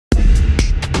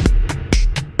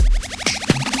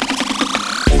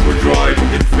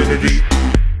infinity.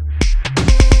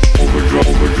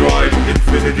 Overdrive,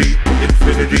 infinity,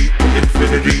 infinity,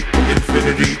 infinity,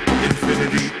 infinity,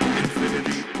 infinity, infinity.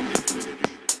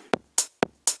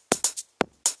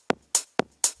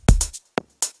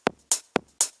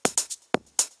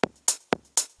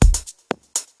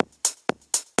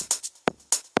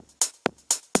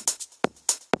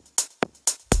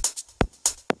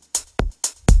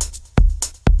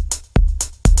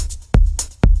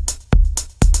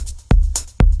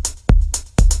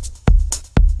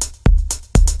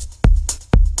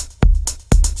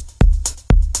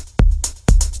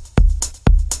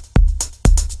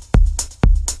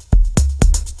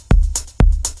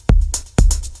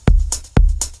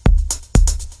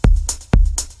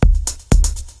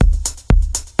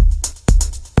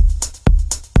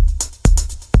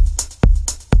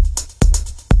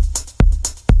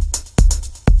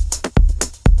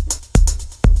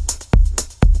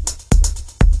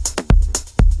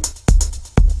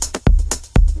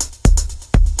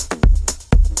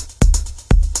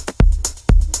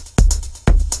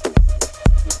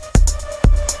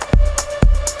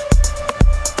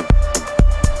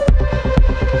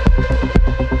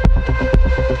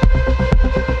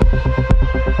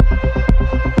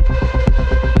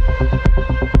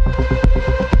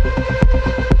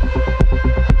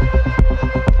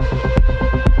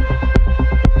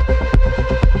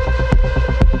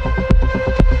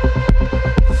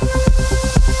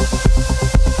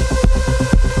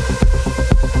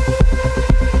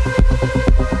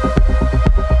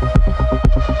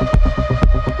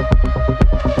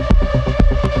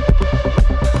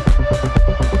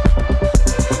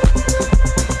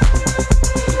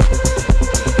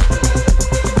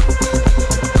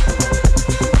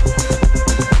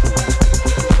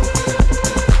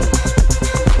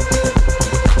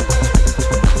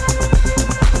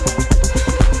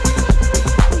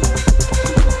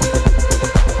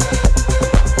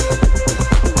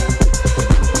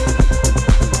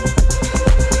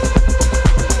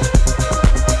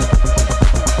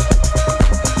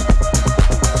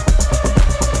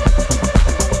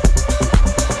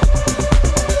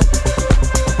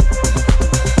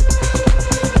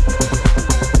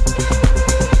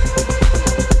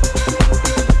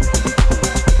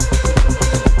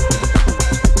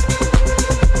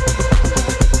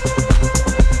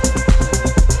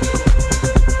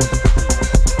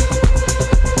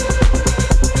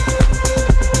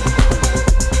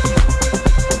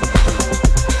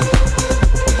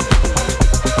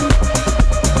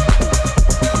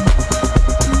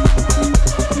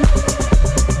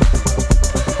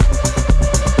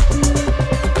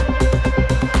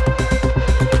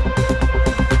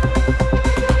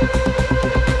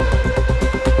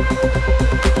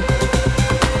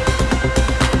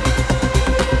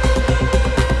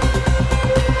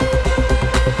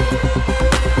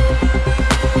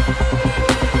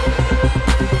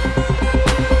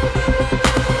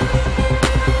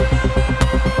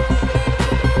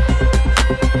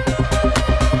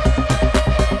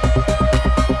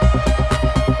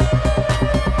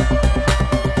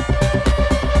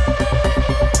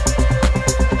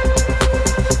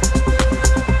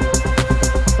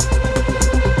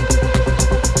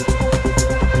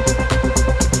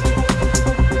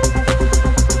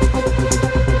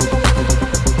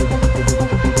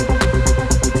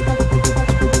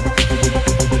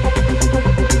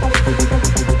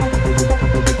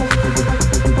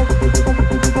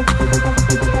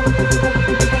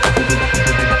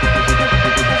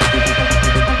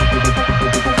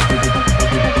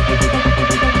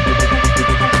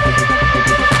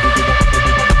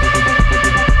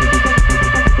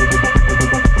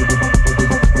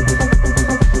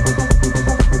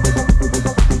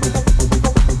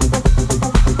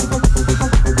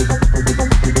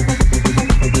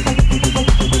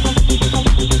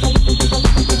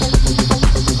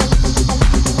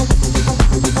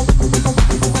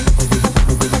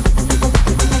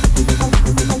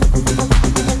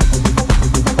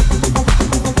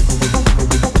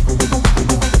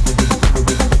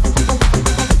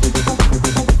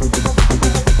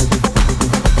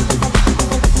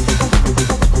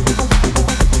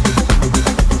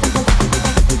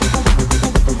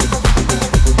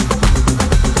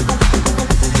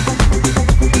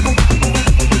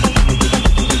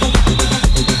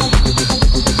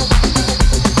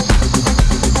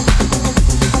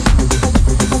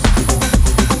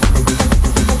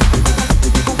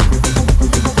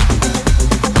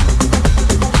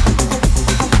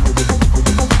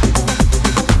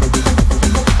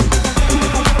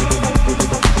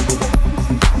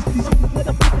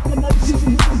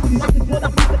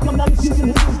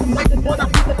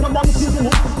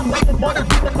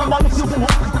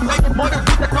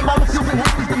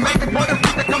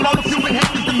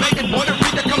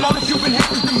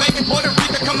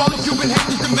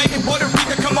 Jamaican, Puerto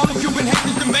Rican, come on, Cuban,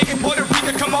 Haitian, Jamaican, Puerto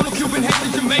Rican, come on, Cuban,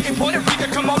 Haitian, Jamaican, Puerto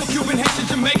Rican, come on, Cuban, Haitian,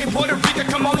 Jamaican, Puerto Rican,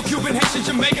 come on, Cuban, Haitian,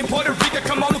 Jamaican, Puerto Rican,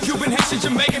 come on, Cuban, Haitian,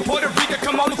 Jamaican, Puerto Rican,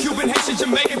 come on, Cuban, Haitian,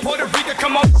 Jamaican, Puerto Rican,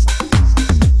 come on.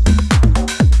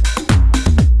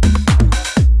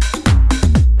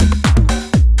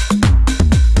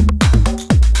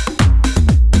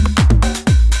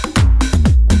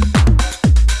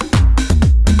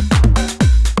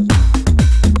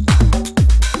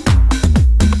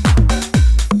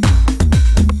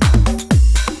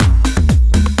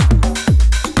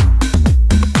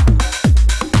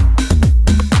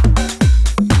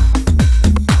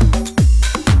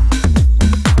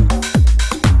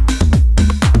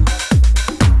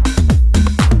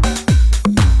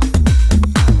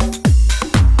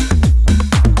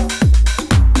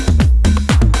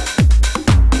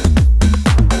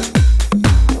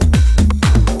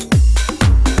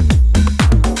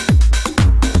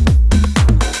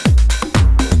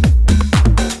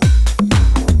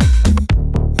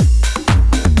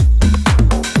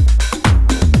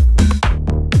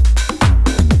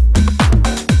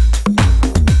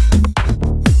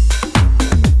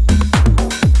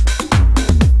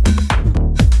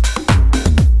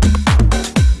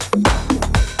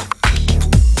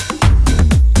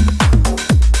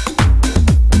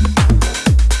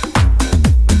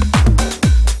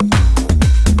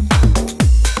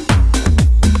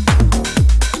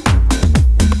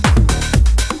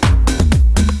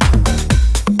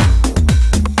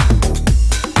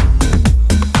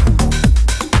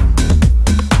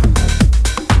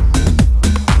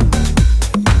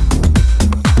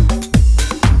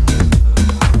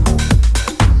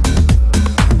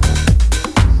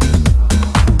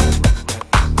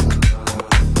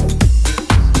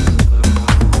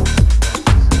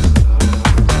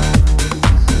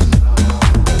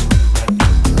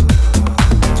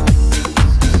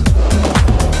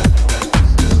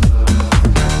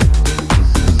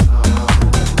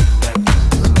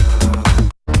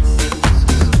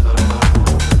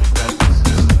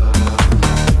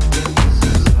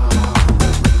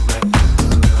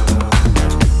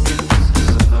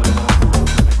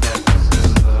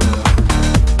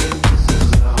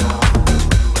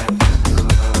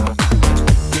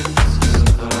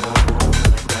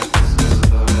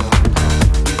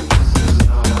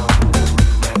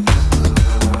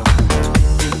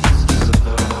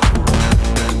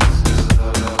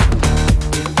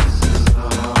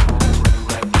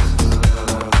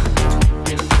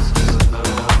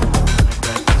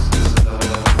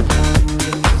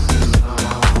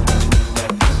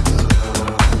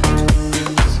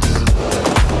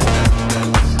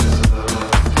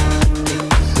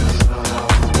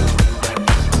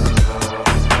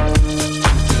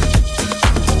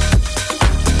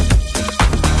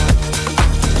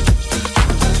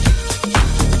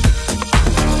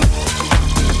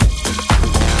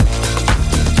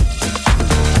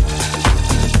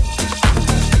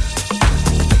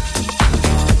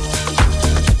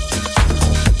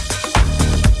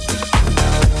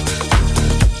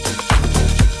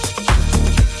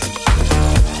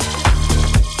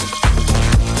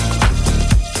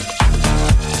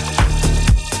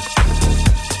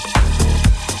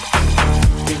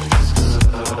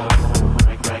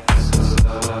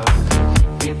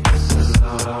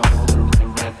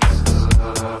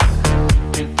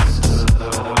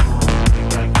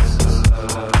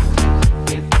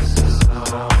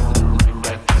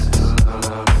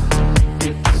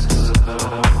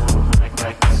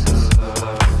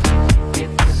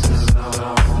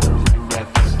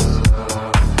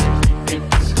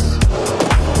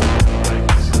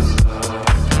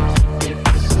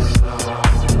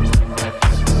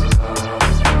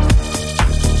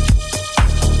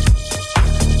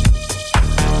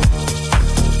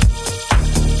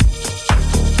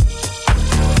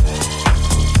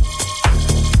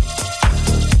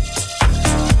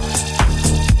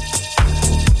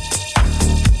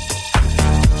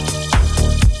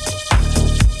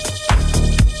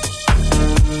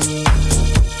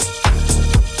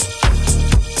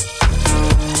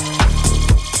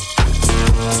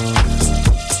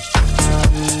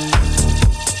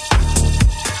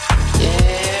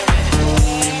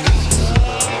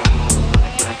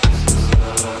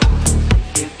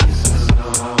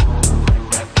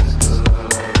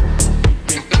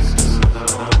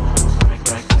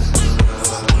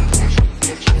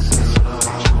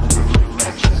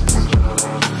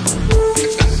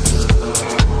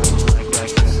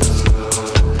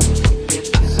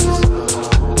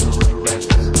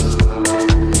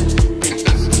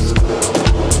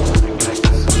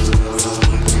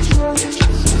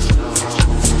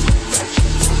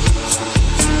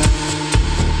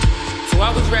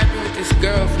 this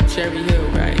girl from Cherry Hill,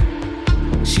 right?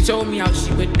 She told me how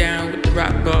she went down with the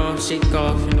rock off, shake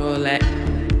off and all that.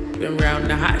 Been around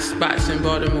the hot spots in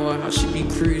Baltimore, how she be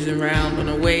cruising around on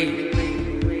her way.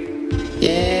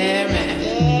 Yeah, man.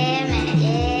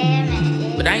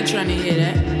 But I ain't trying to hear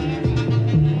that,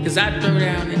 'cause I throw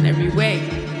down in every way.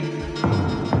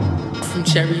 From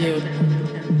Cherry Hill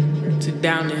to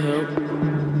down the hill,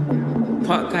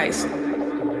 Park Heights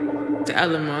to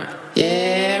Elamont.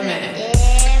 Yeah, man.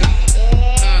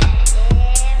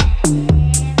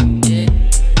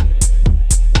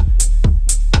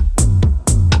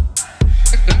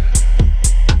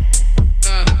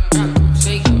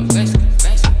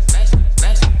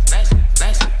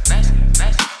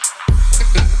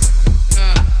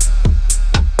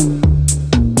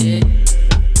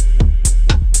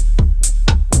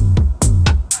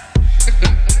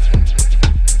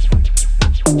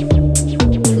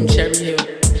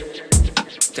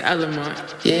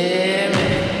 Yeah,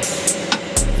 man.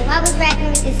 So I was rapping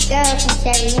with this girl from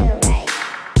Cherry Hill, right?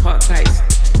 Park Heights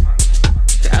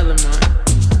to Elamont.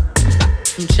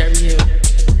 From Cherry Hill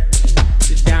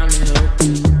to down the hill.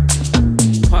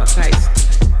 Park Heights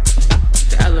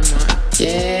to Elamont.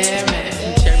 Yeah, man.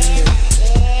 From Cherry Hill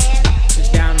to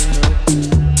down the hill.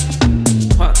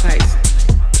 Park Heights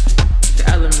to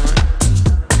Elamont.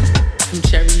 From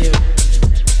Cherry Hill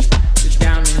to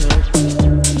down the hill.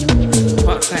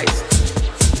 Park Heights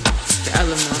to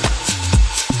Elamont.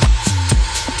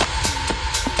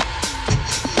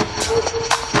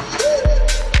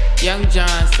 Young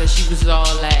John said she was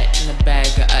all that in a bag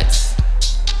of uts,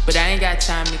 but I ain't got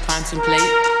time to contemplate.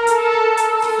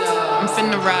 So I'm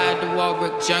finna ride to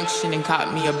Walbrook Junction and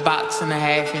cop me a box and a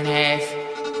half and half.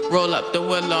 Roll up the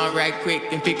Woodlawn right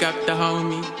quick and pick up the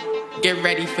homie. Get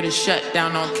ready for the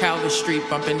shutdown on Calvert Street,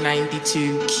 bumping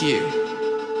 92Q.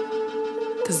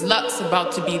 'Cause luck's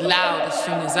about to be loud as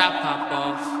soon as I pop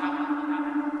off.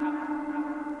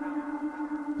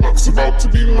 Luck's about to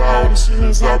be loud as soon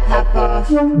as I pop off.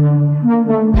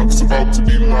 Luck's about to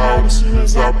be loud as soon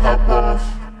as I pop off.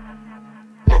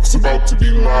 Luck's about to be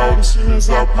loud as soon as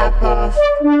I pop off.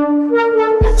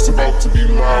 Luck's about to be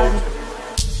loud.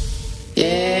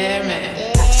 Yeah,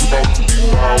 man. Luck's about to be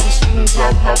loud as soon as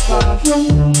I pop off.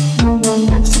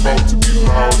 Luck's about to be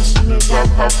loud as soon as I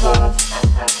pop off.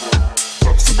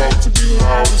 Luck's about to be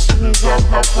loud as soon as I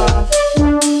pop off.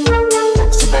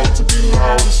 Luck's about to be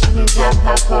loud as soon as I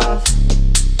pop off.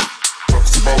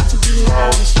 Luck's about to be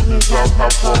loud as soon as I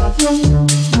pop off.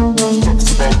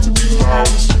 Luck's about to be loud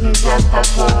as soon as I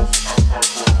pop off.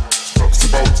 Luck's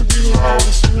about to be loud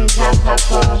as soon as I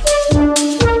pop off.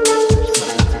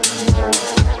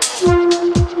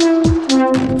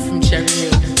 From Cherry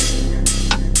Hill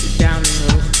to down the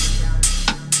hill,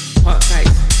 Park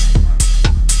Heights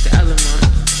to Elamont.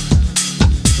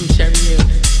 From Cherry Hill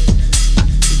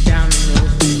to down the hill,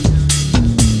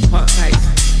 Park Heights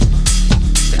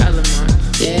to Elamont.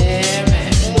 Yeah,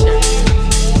 man. From Cherry Hill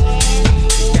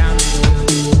to down the hill,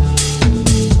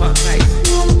 Park Heights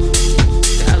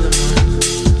to Elamont.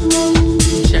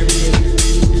 From Cherry Hill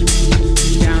to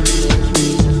down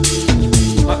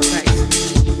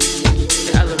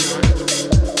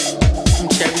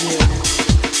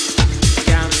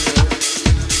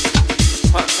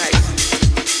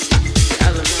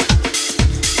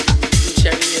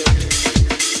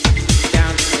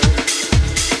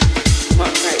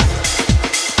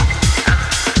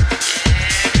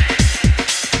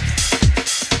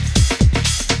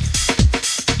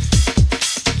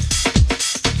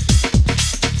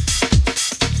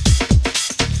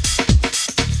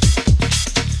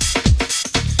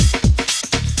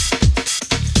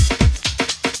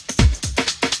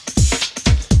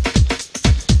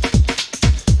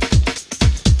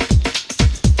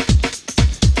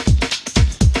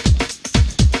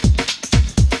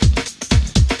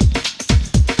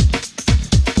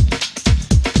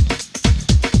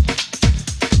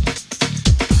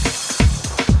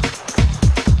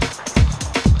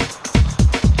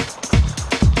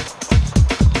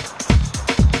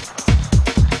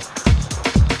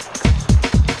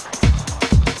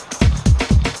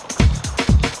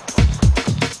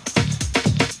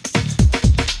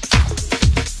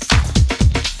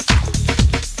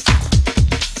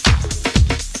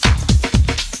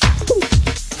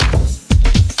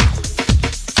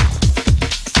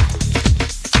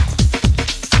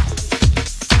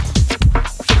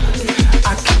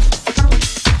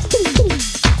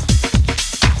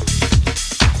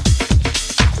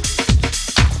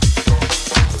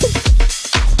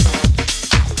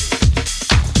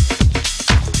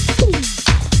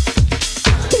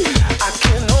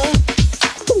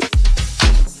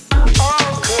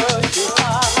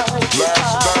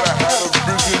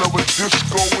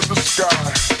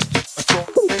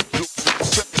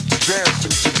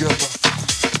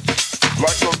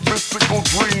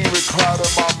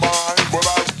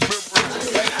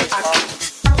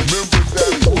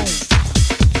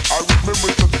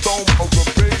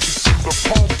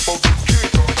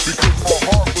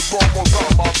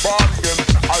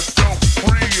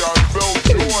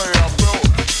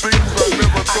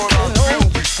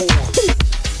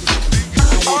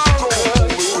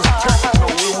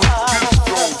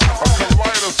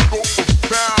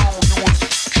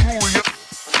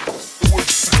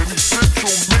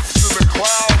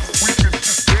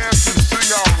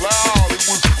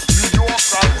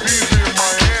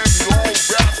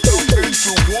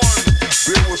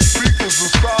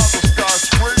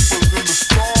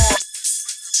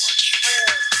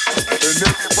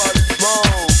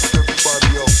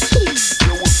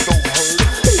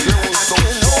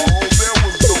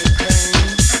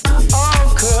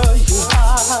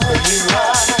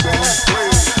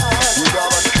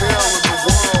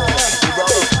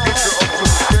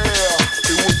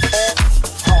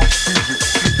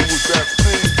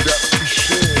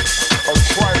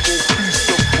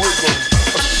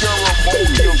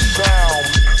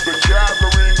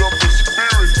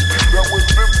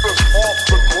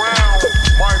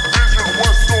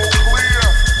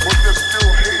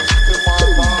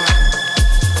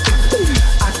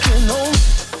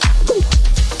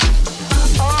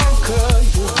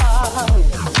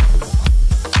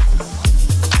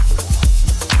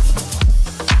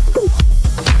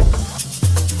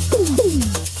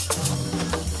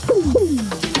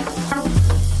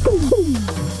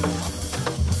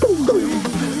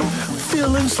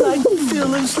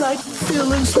feelings like,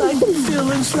 feelings like,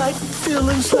 feelings like,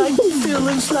 feelings like,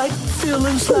 feelings like,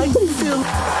 feelings like, feelings.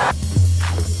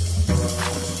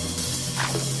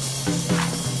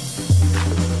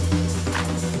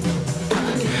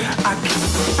 I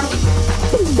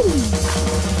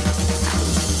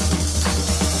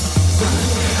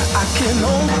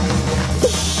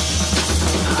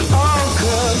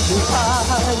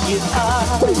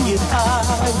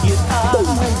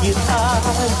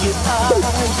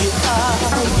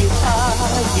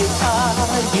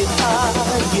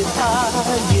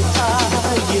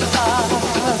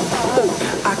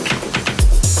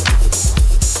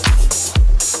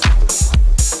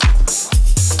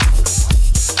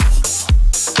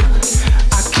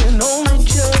can only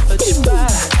judge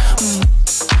by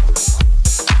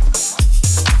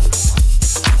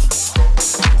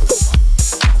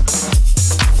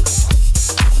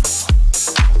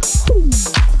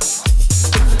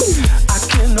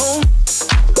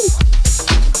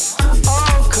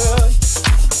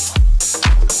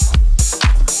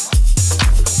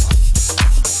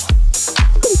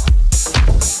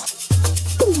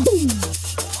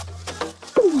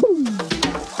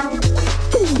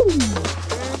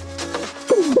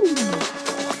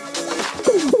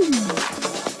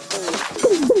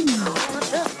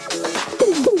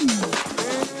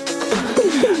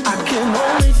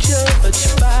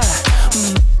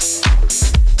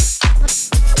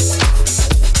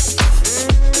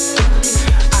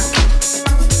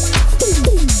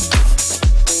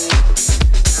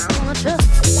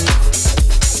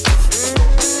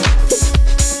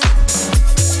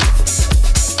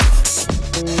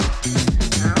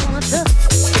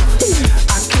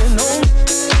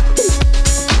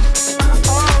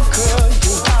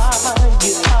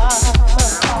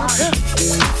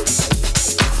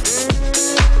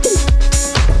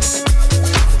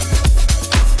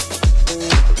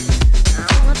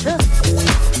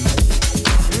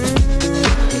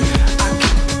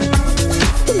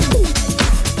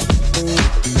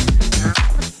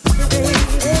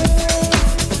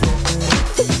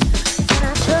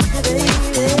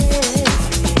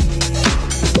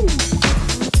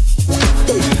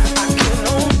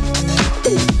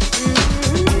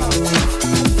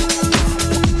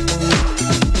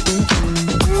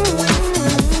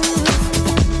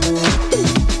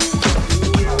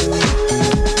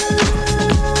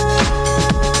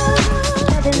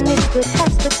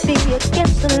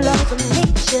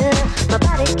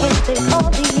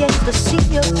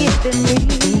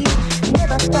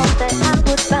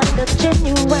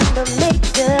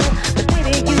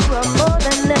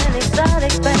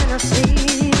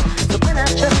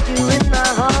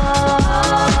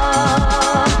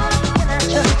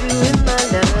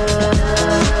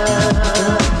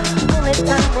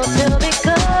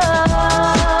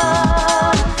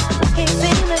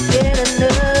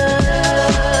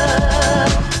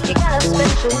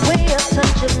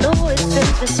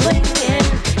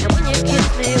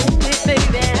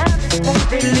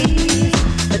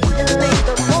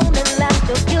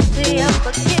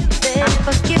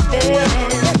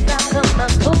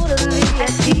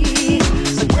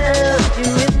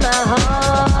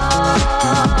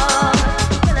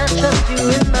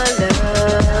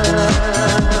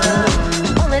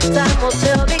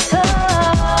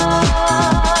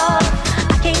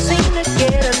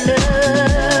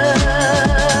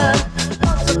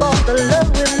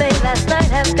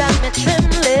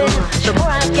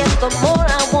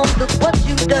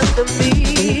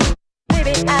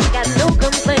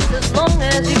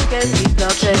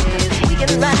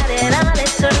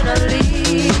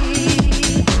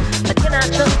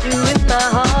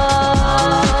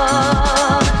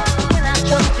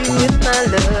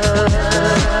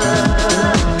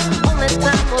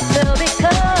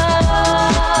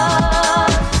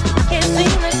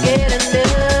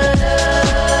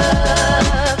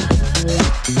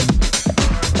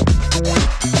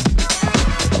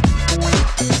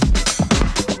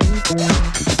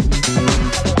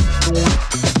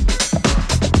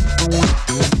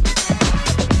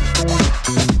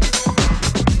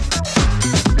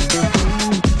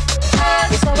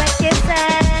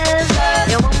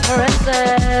caresses, your one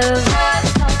caresses.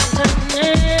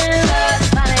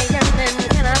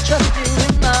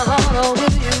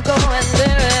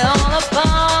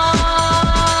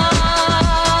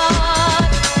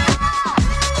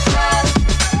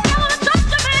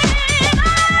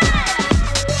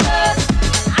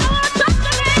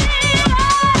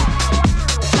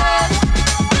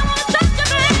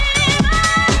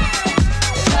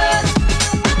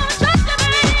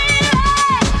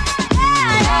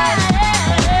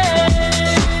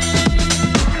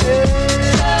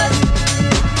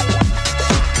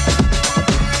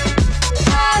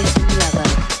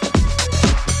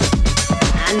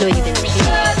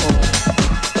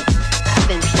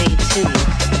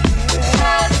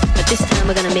 This time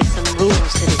we're gonna make some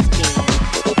rules to this game.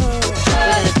 We're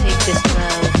gonna take this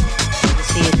love and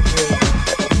see it through.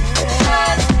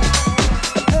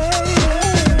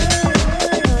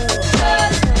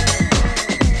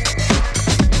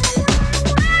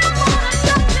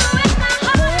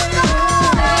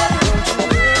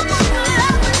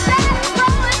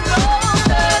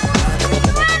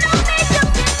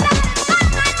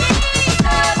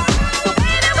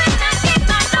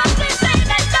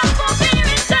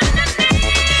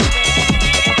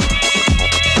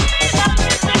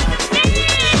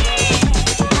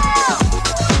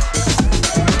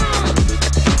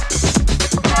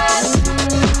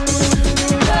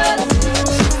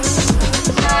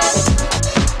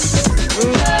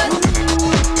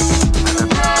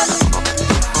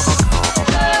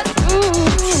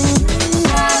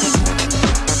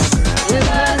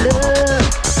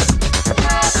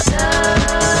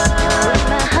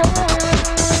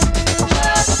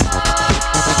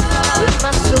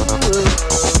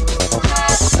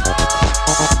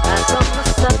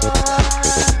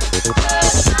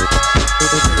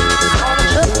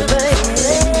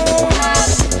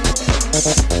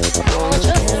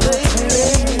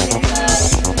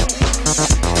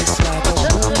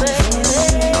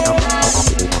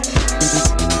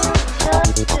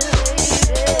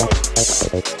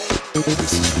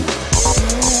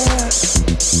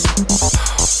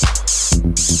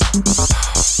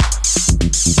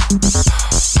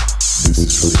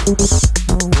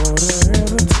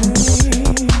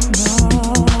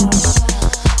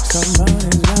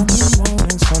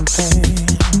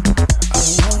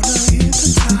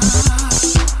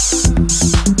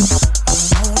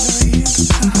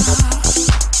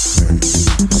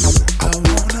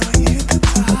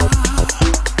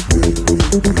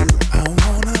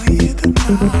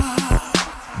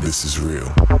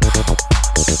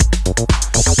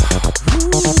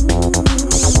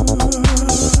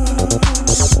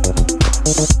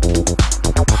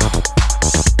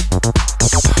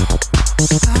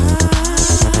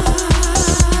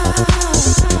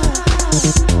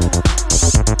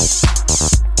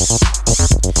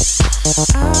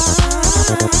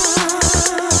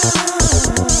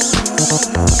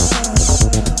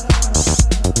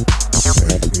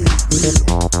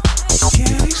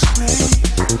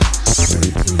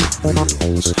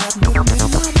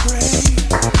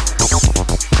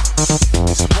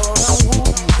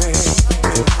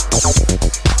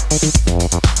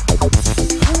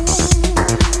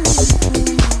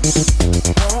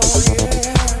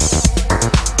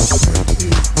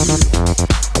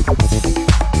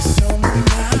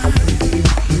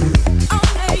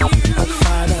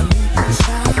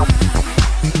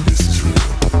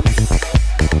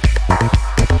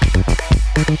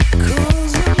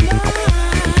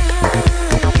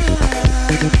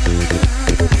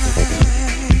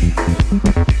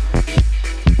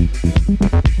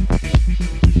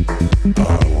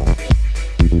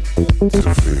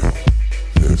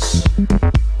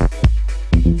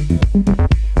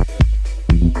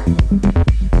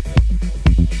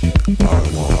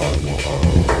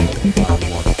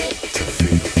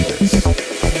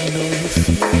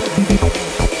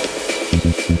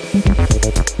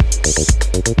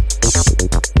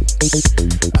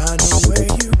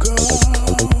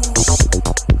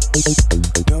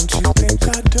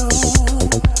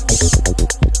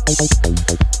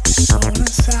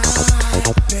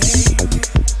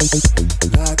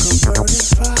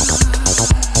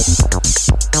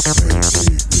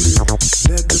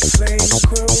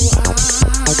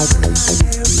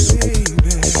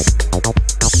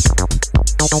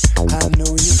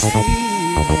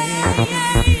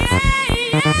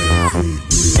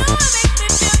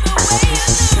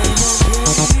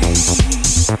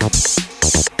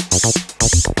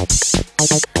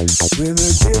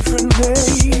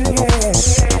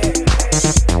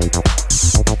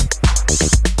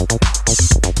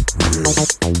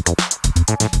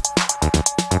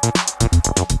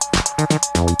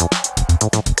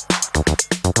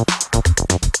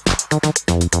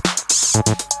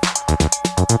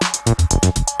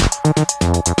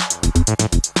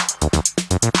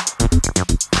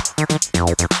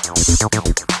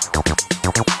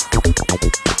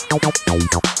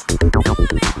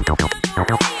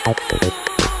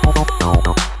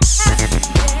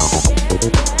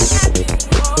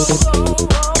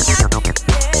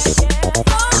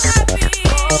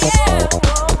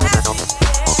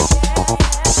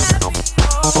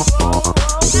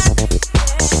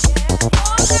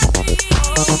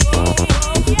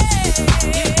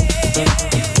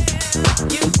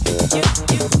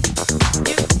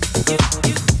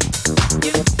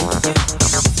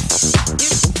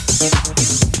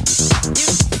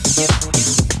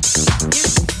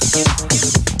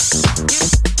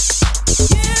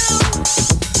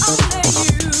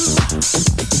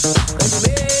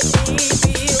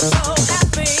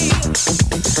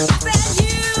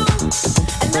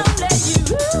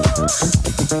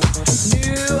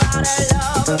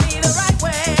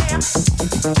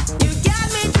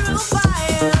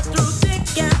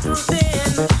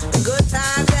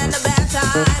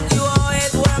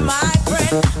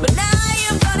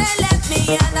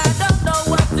 and I don't know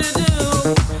what to do.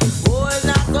 Oh, it's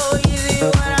not so easy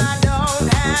when I don't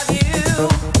have you.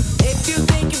 If you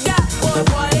think you got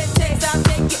what it takes, I'll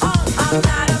take you on. I'm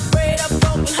not afraid of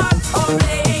broken hearts or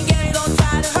playing games. Don't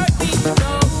try to hurt me,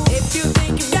 no. If you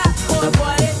think you got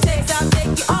what it takes, I'll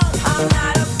take you on. I'm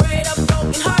not afraid of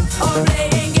broken hearts or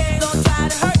playing games. Don't try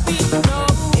to hurt me, no.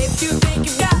 If you think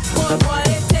you got what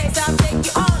it takes, I'll take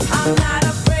you on. I'm not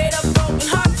afraid of broken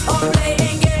hearts or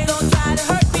playing games. Don't try to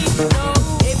hurt me, no.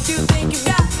 If you think you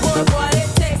got what it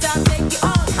takes, I'll take you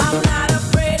on. I'm not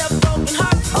afraid of broken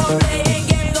hearts or playing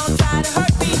games. Don't try to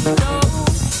hurt me, no.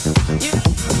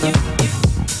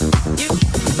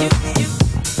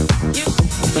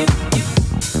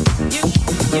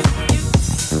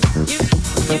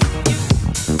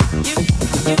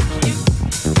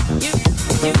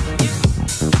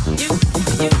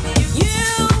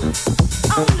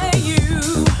 Only you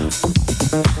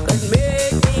could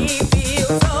make me feel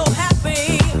so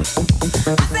happy.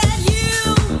 I said you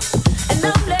and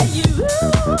only you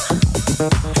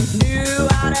knew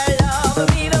how to love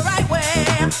me the right way.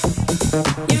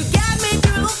 You got me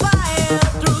through the fire,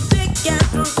 through thick and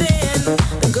through thin.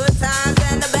 The good times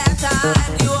and the bad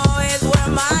times, you always were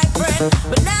my friend.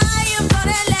 But now you've gone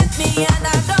and left me, and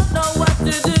I don't know what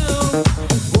to do.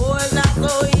 Oh, it's not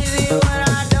so easy when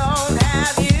I don't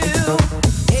have you.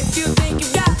 If you think you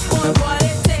got what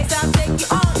it takes, I'll take you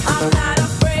on. I'm not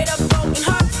afraid of broken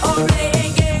hearts or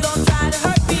playing games. Don't try to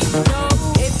hurt me, no.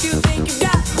 If you think you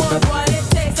got what it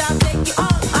takes, I'll take you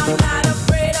on. I'm not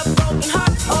afraid of broken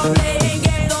hearts or playing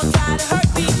games. Don't try to hurt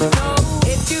me, no.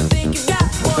 If you think you got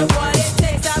what it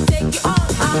takes, I'll take you on.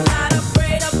 I'm not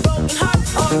afraid of broken hearts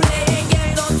or playing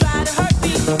games.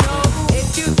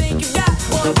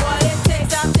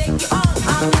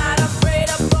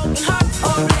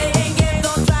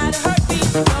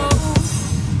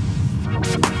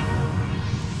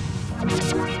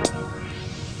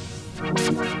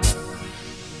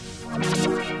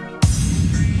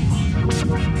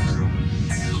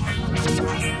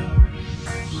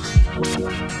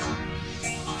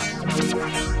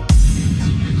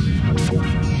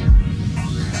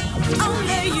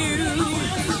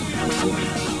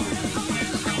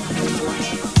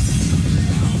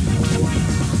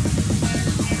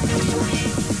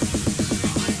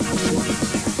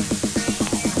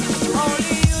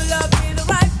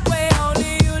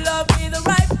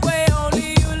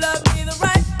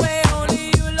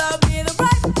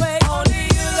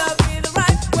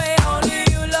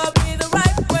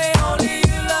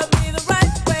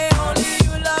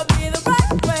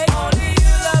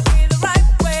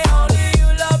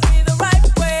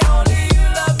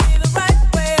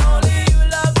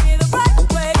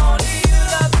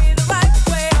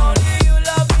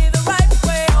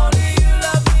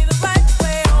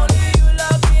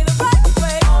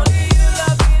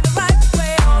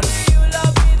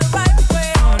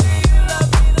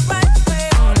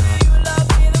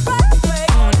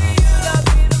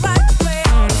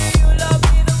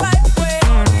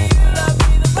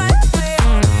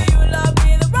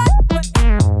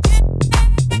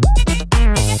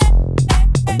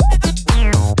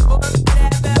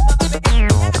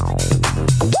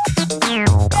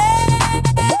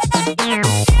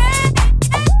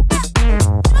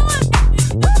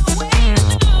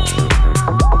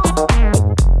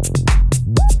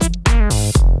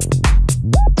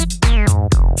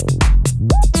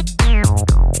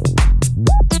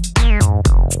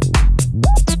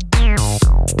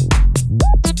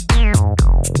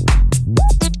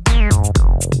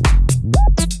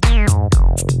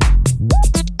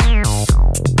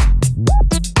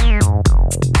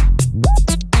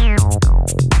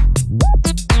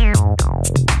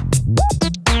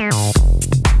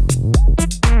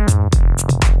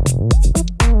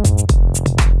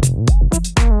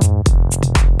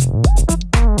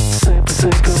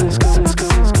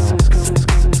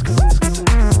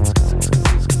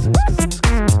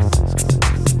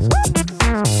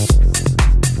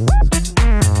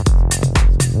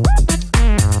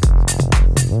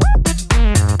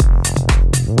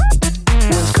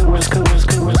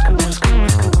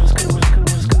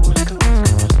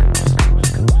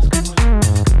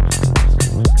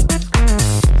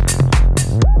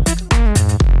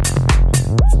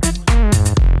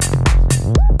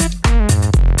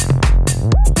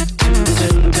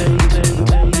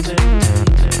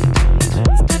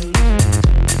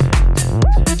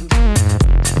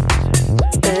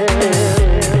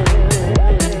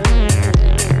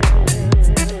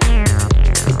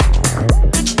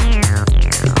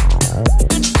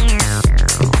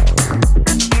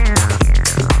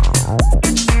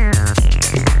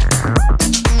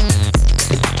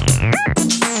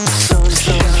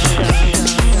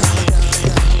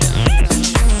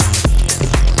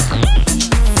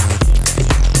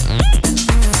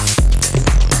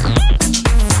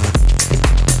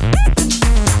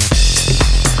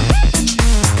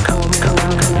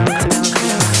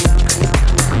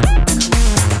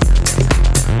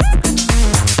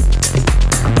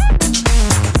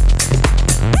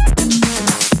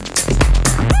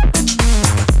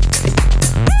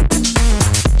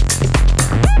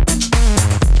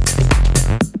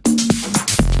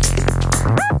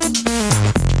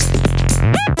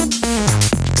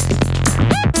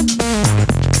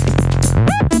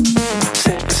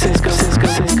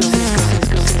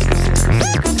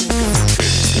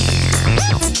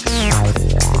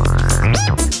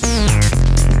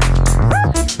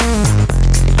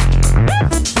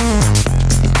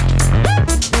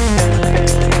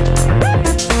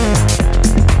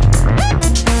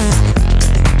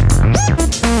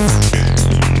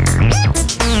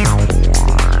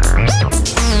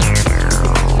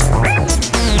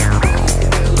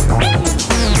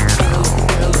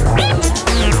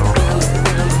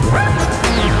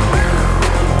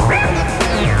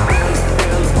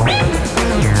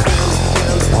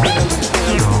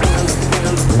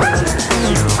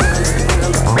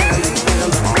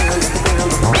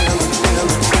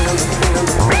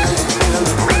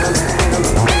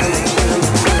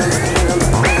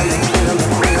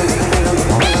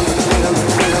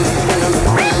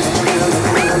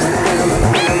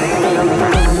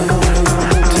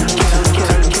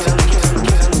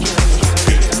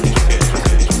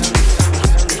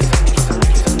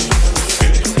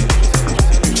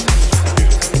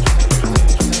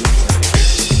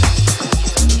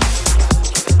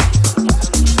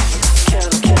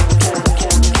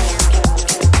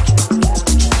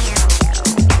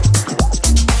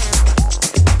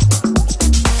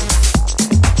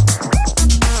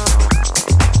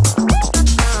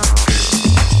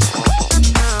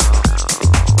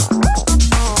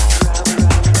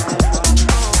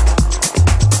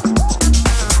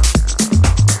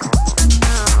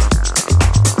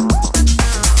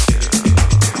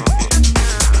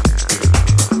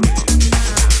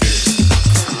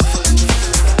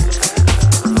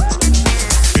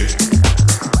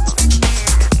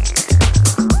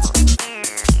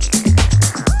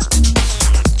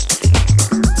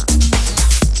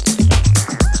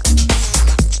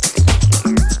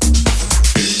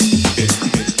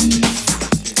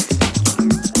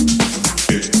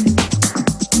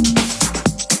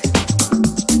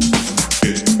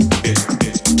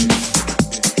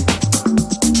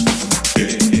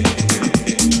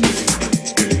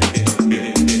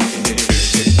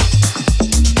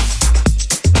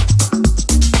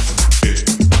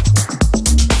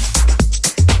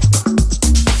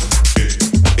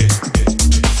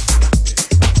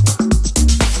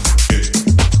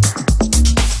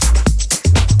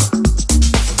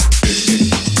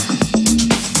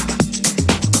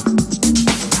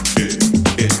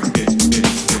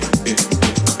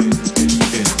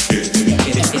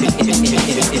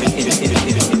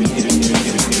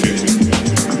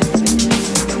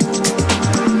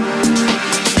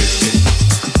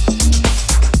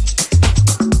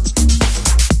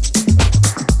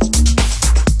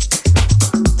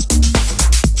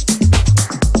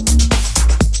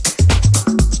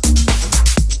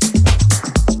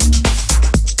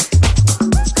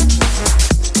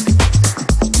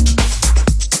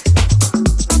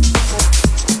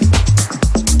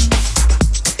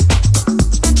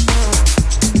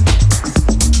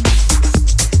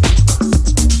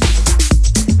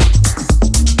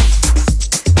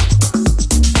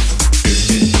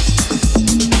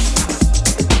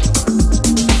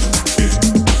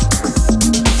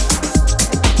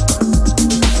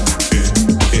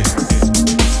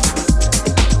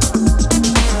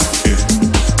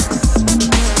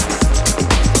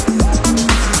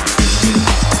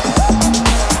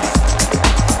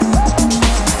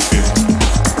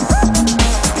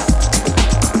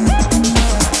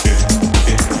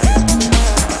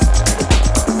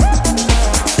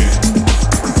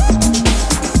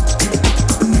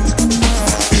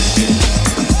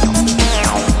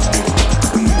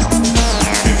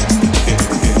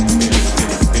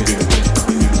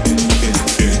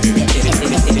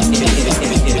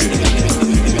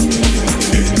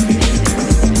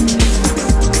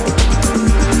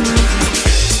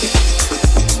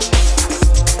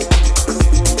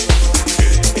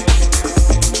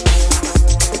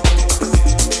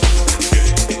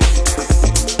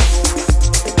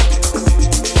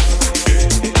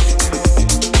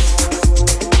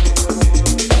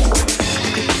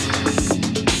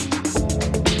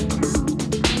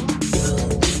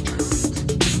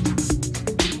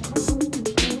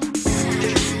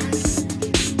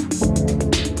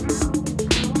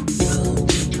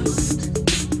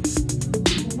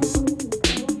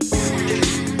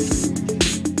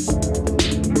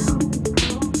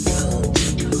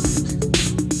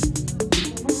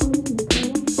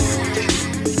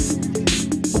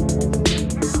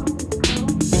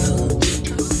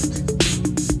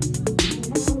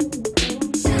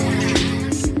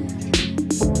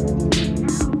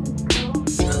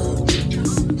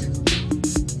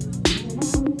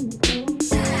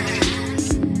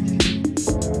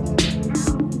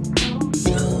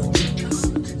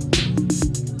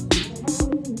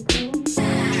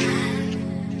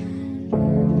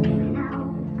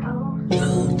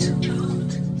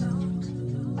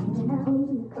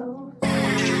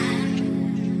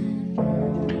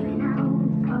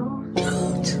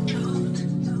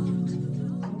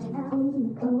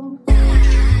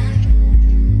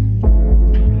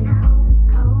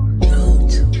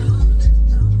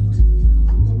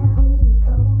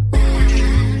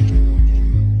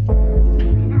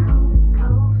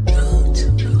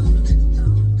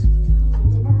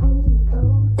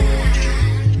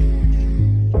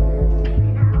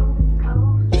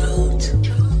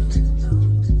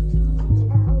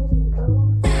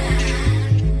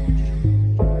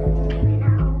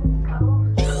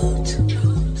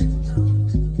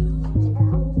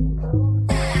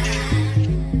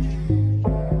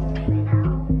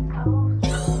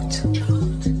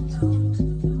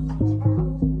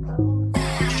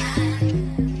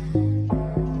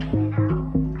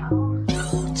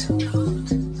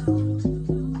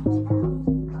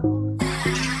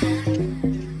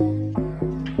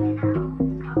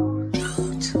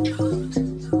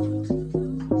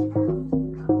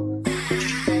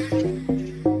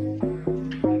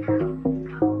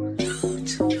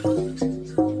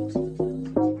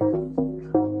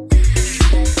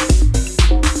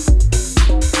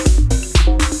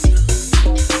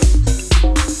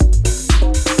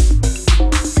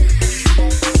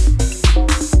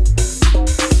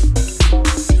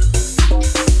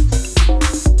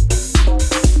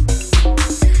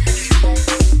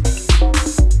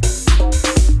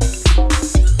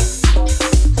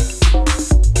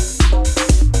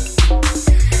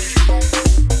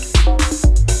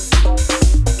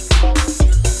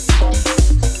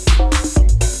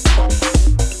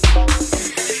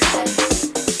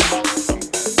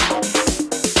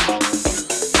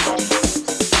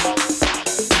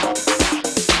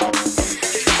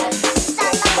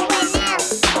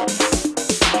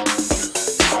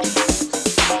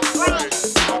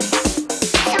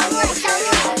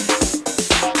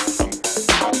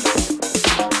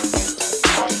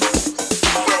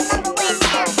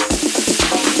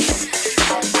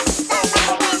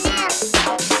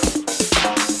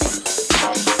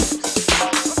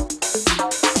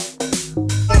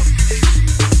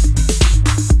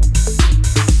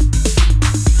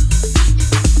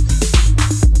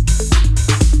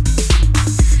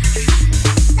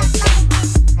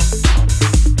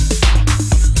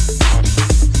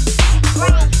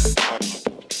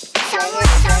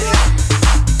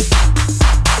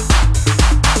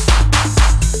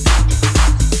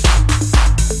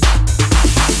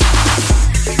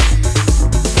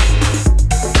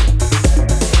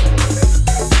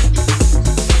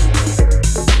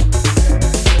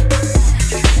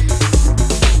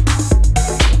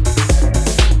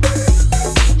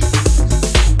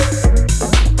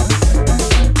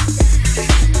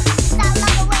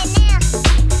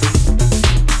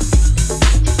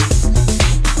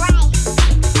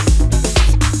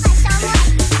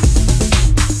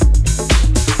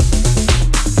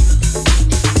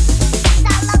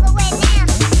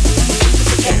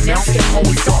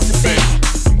 start to sing.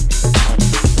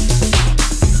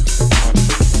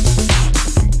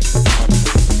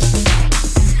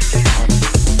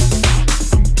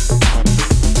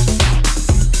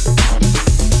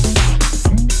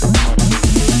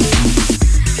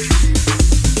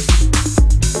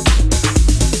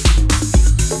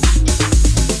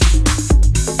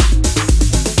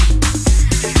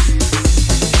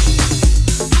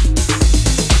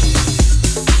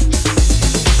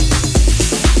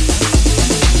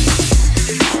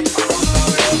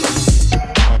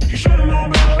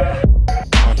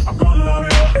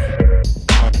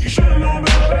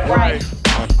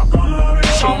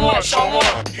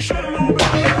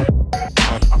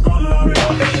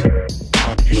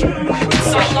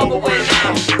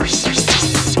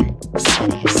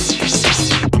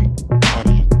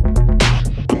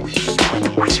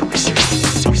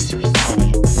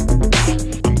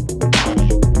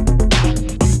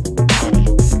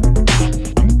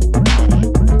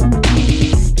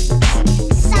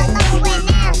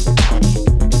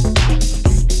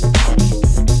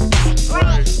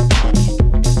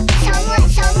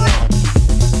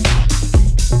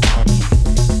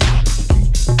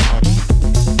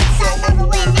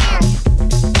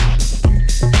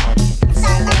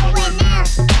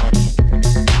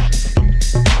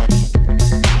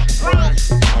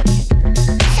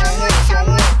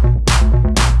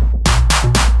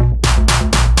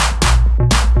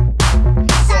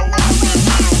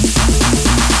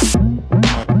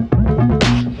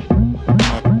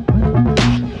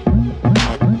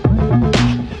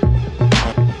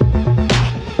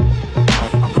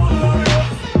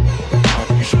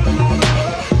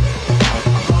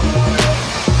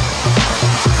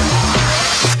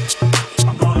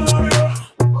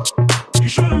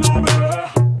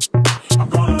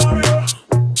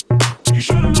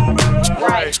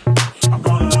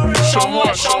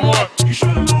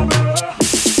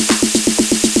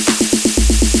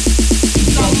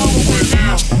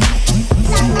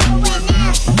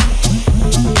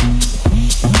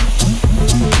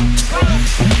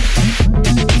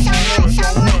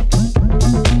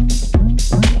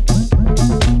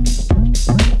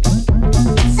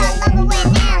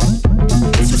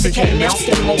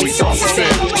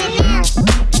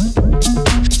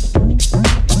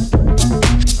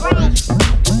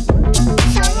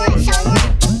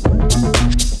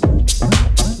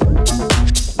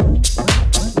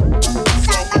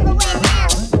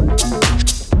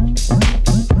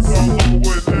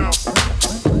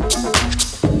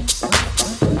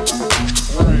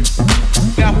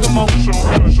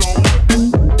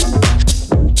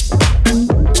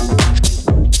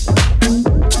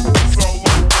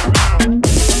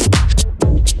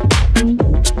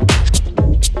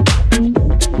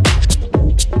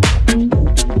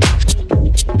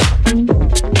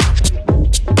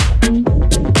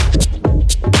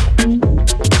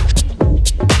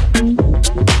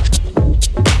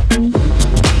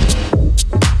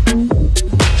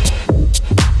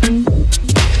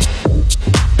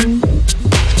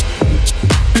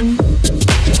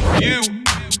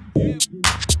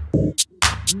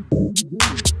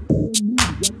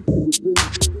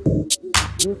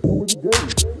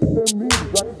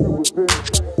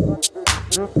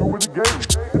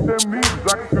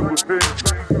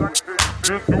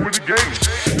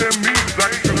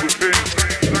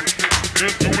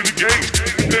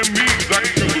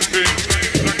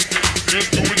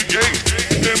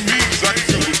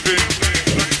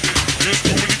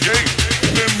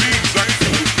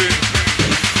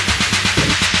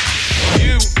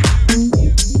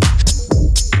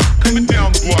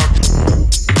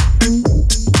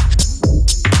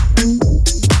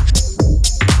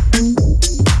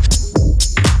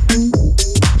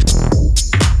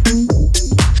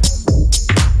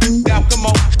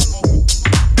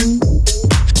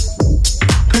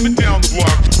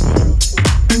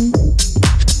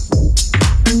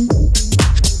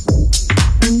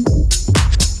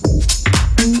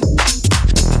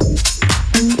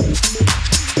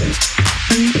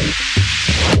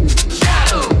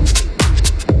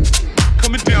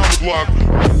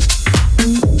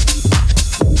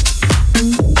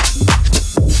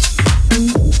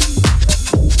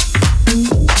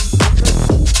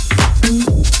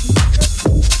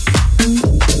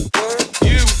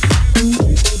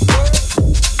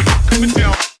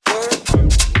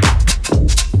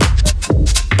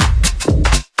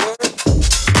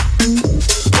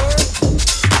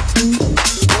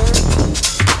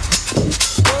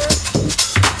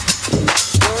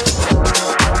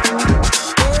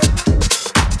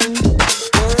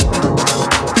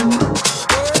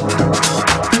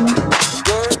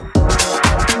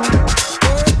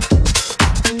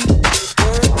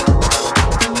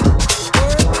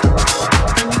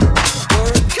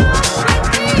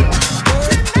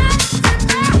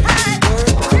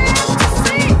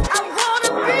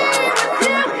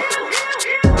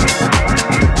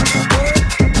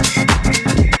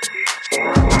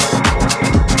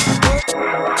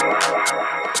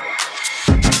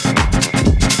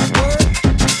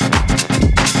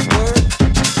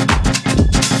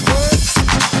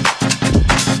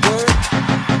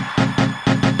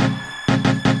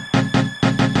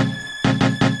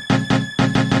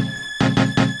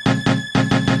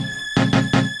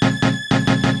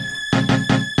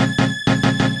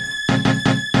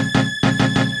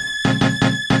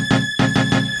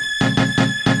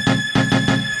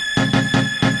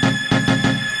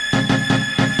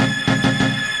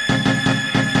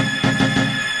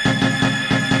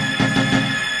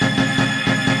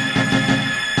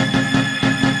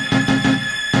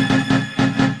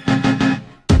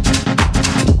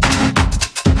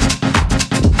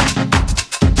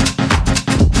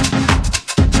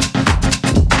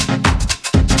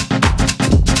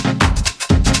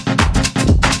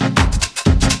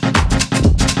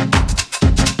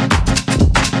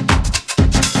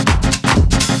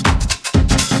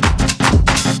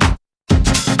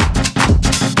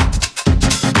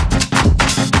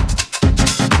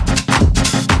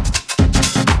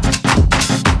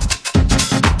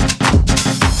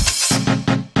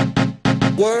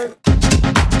 Word.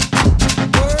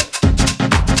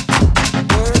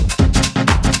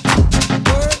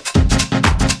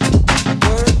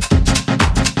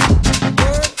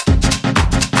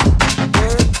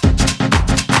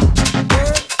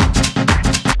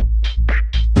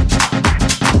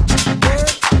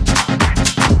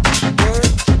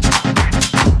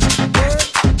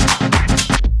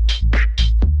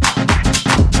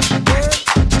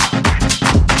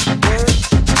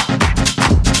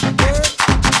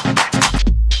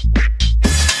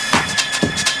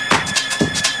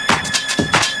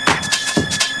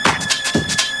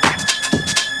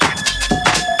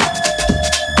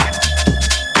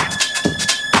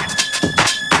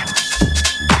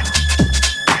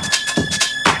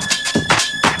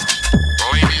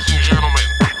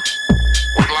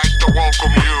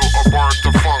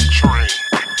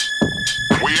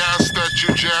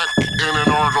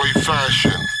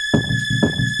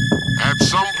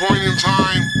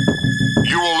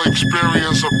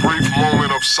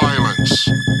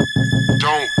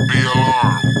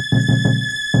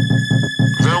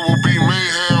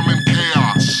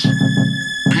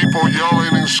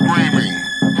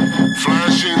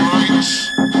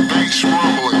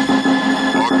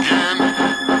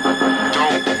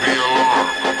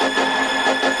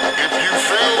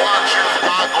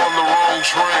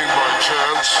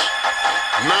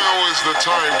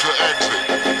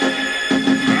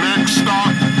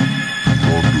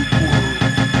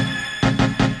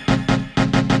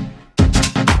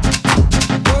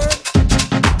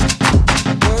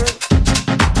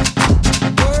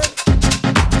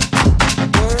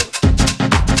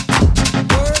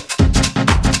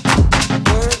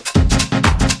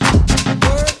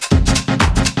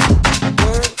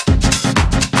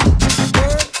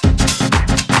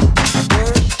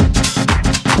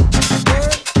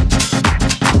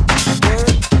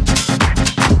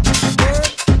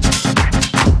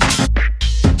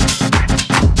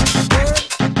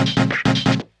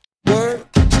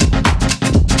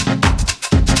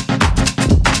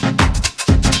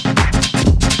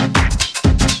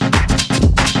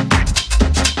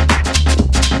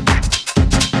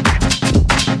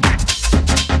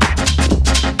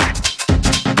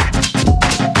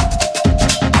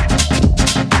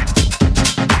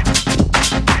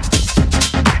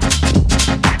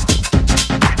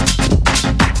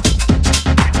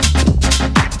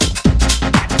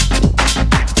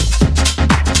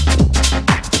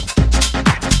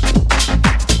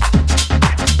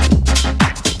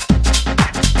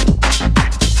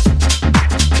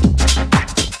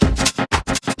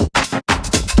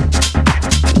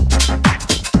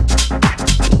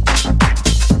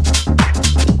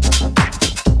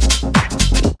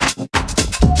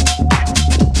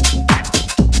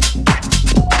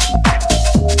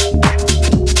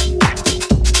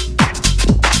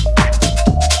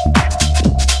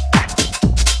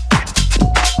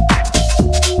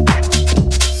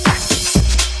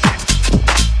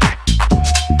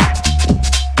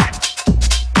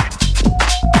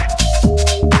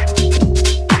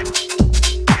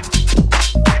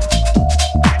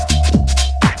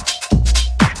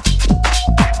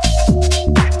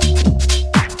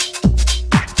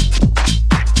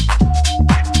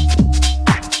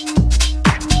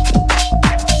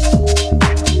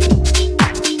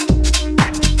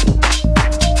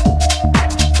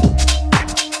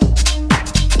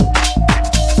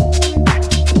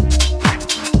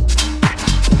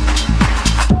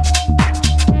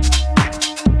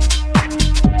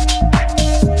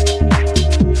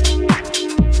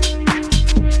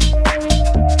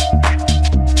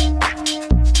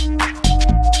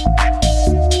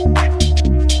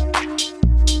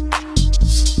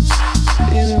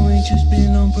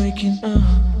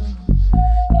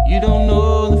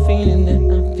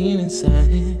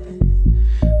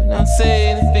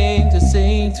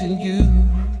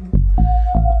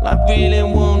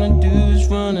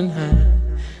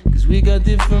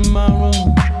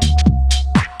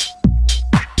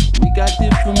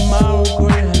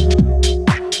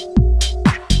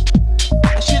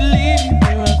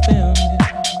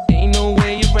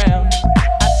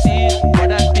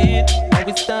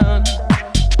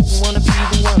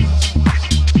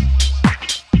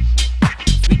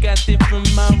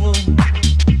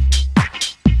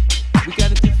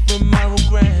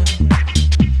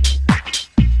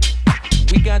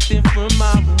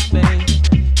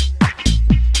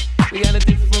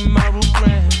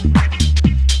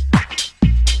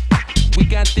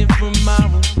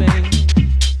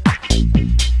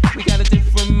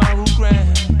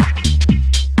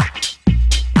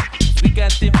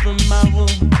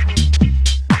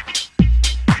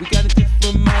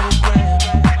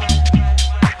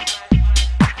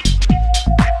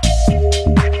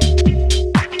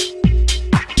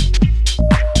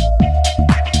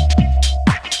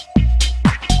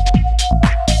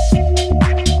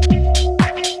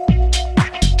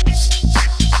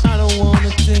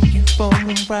 for a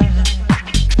ride.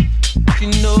 You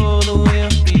know the way I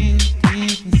feel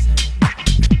deep inside.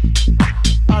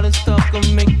 All this talk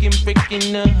I'm making,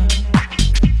 breaking up.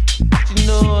 You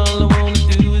know all I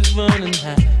wanna do is run and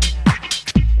hide.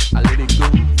 I let it go,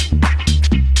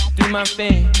 do my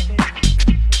thing.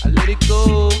 I let it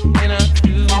go and I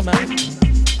do my thing.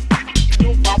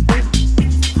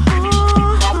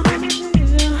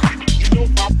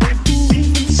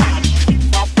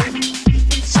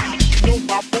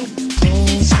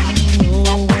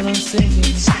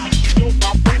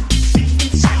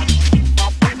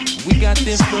 We got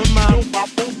this from our we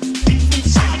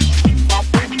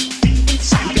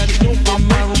got it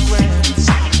from our brands.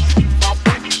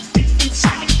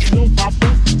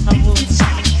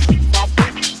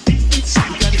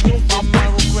 We got it from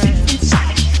our brands.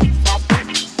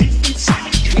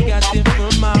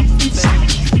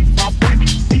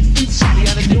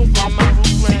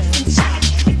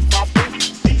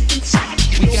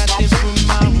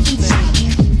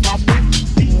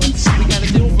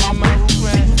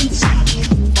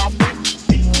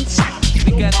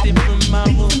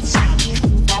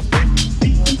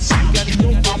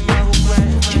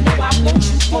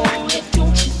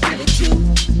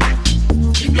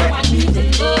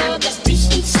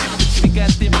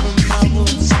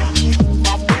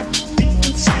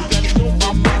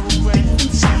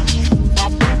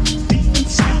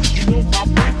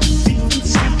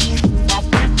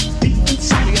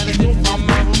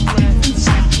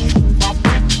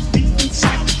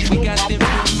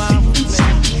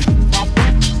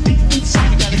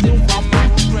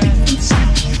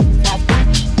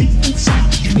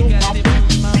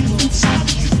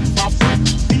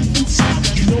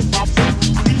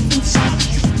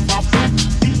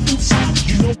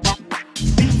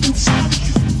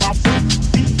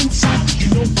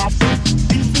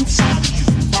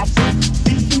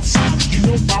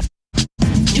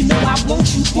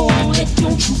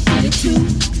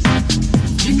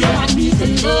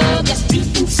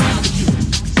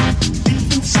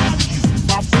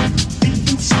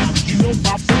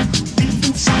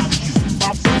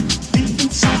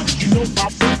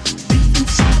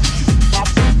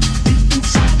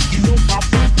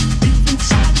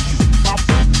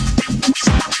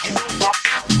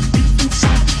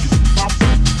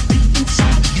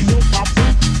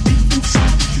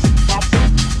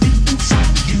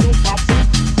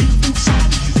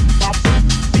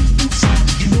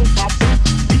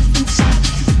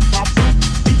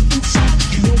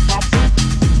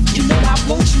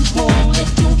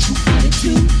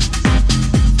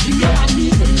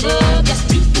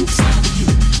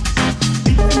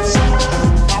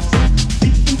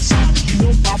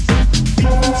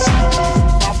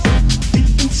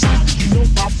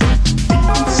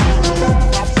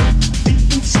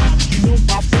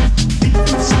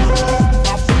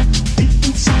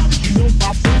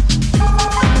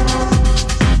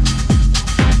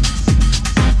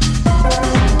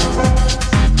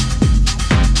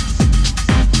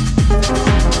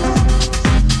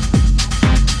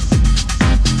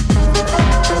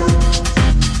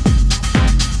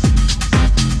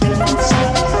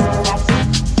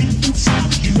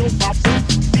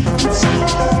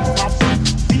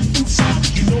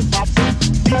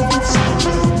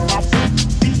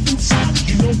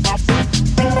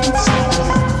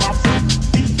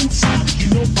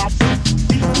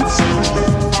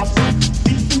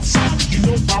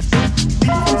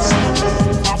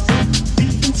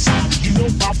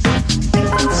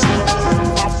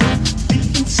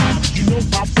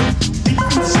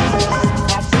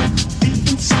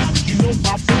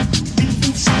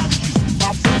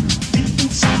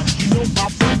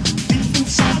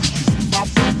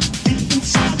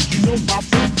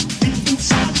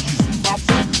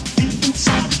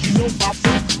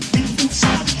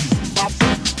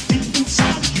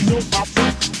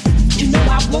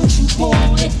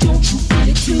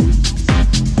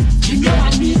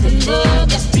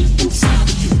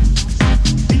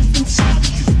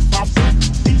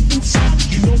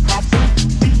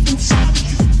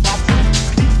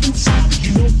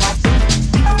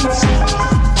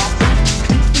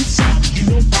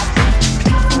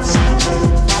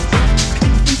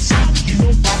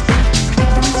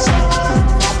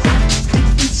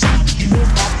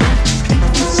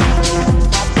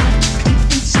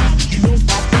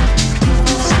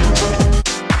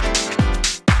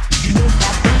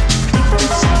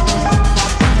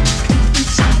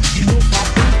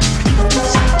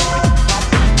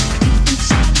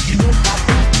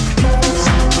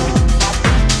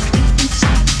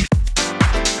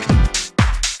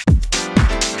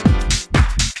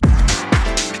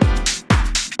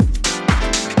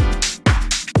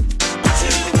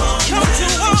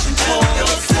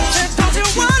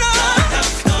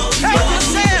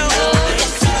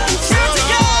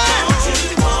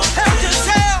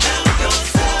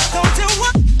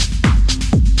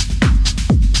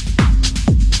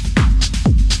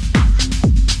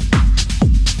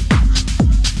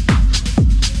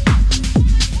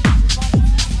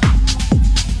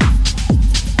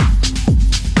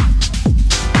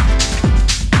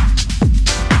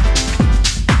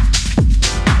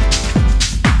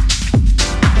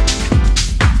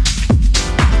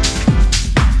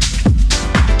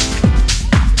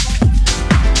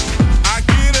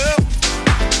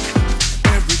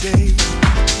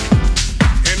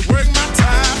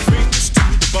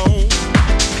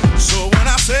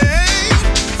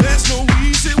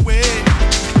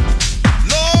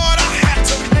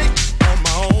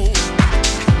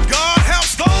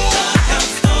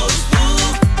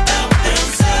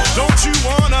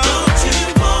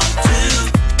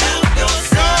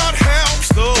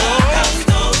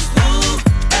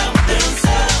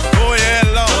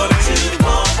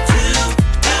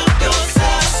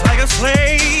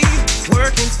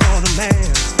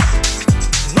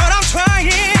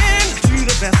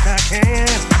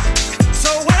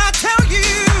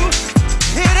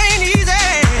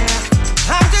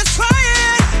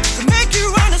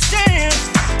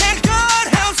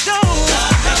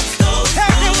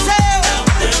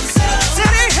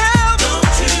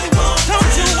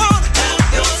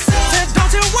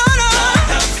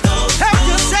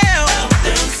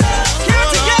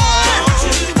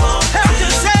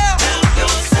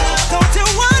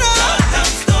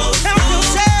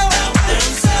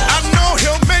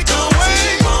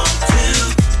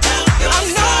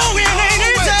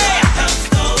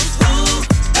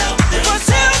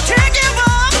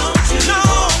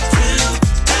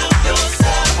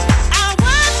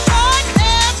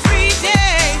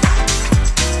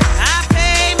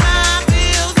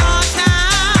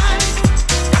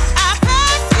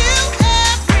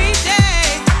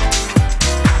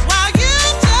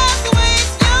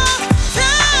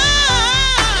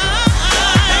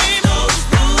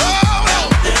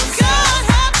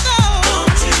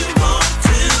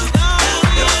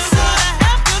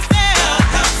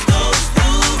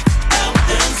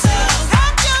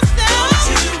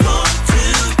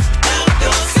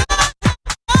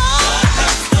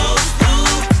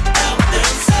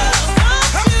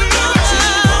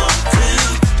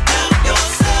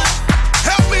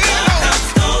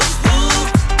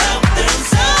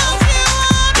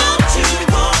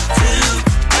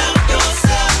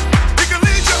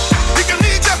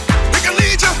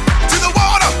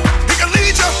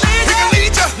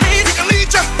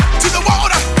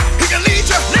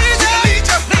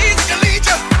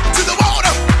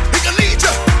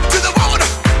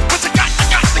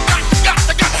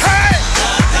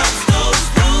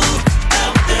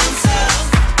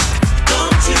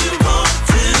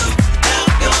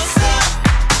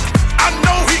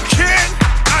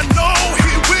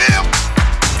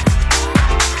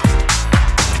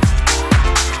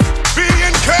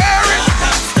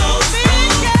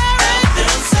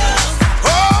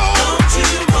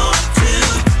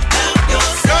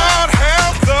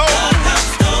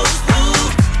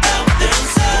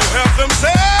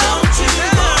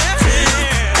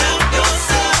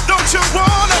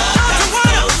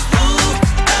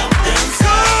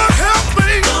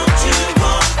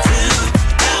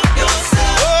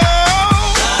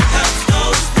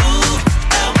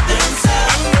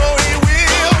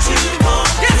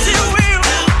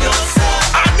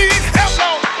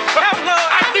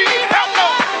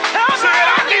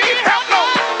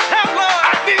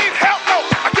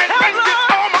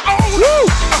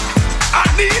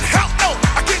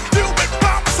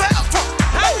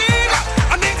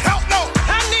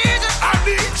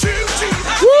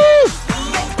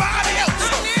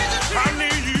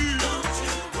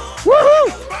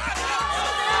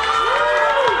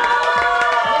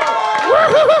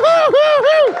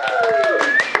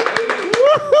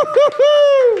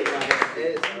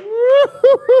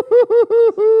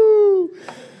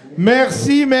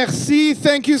 Merci, merci.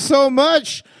 Thank you so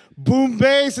much.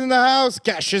 Boombass in the house.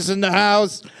 Cassius in the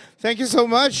house. Thank you so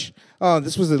much. Oh,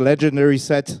 this was a legendary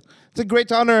set. It's a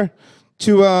great honor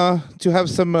to have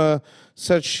some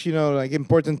such like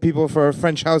important people for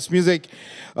French house music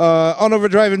on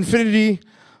Overdrive Infinity.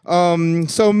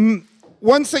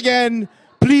 Once again,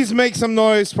 please make some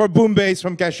noise for Boombass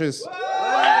from Cassius.